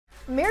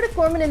Meredith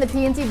Gorman in the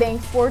PNC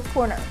Bank Sports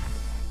Corner.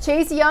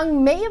 Chase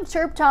Young may have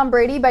chirped Tom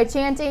Brady by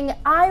chanting,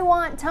 "I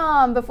want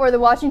Tom," before the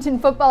Washington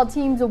football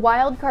team's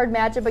wild card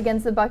matchup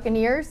against the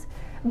Buccaneers,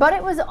 but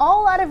it was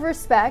all out of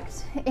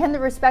respect, and the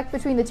respect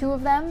between the two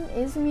of them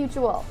is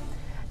mutual.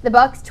 The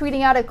Bucs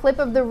tweeting out a clip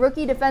of the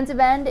rookie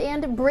defensive end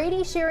and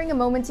Brady sharing a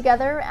moment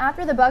together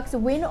after the Bucs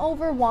win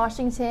over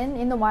Washington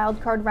in the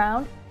wild card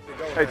round.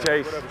 Hey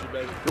Chase,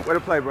 good way to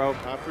play, bro.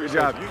 Good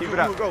job. Keep it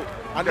up.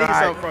 I need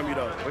something from you,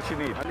 though. What you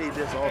need? I need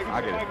this offer.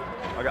 I get it.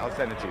 I'll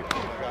send it to you.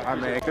 All right,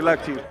 man. Good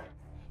luck to you.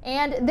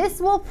 And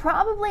this will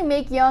probably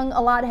make Young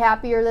a lot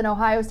happier than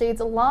Ohio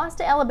State's loss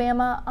to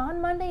Alabama on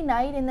Monday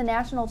night in the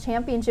national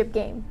championship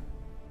game.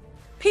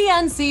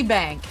 PNC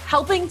Bank,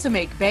 helping to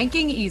make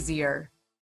banking easier.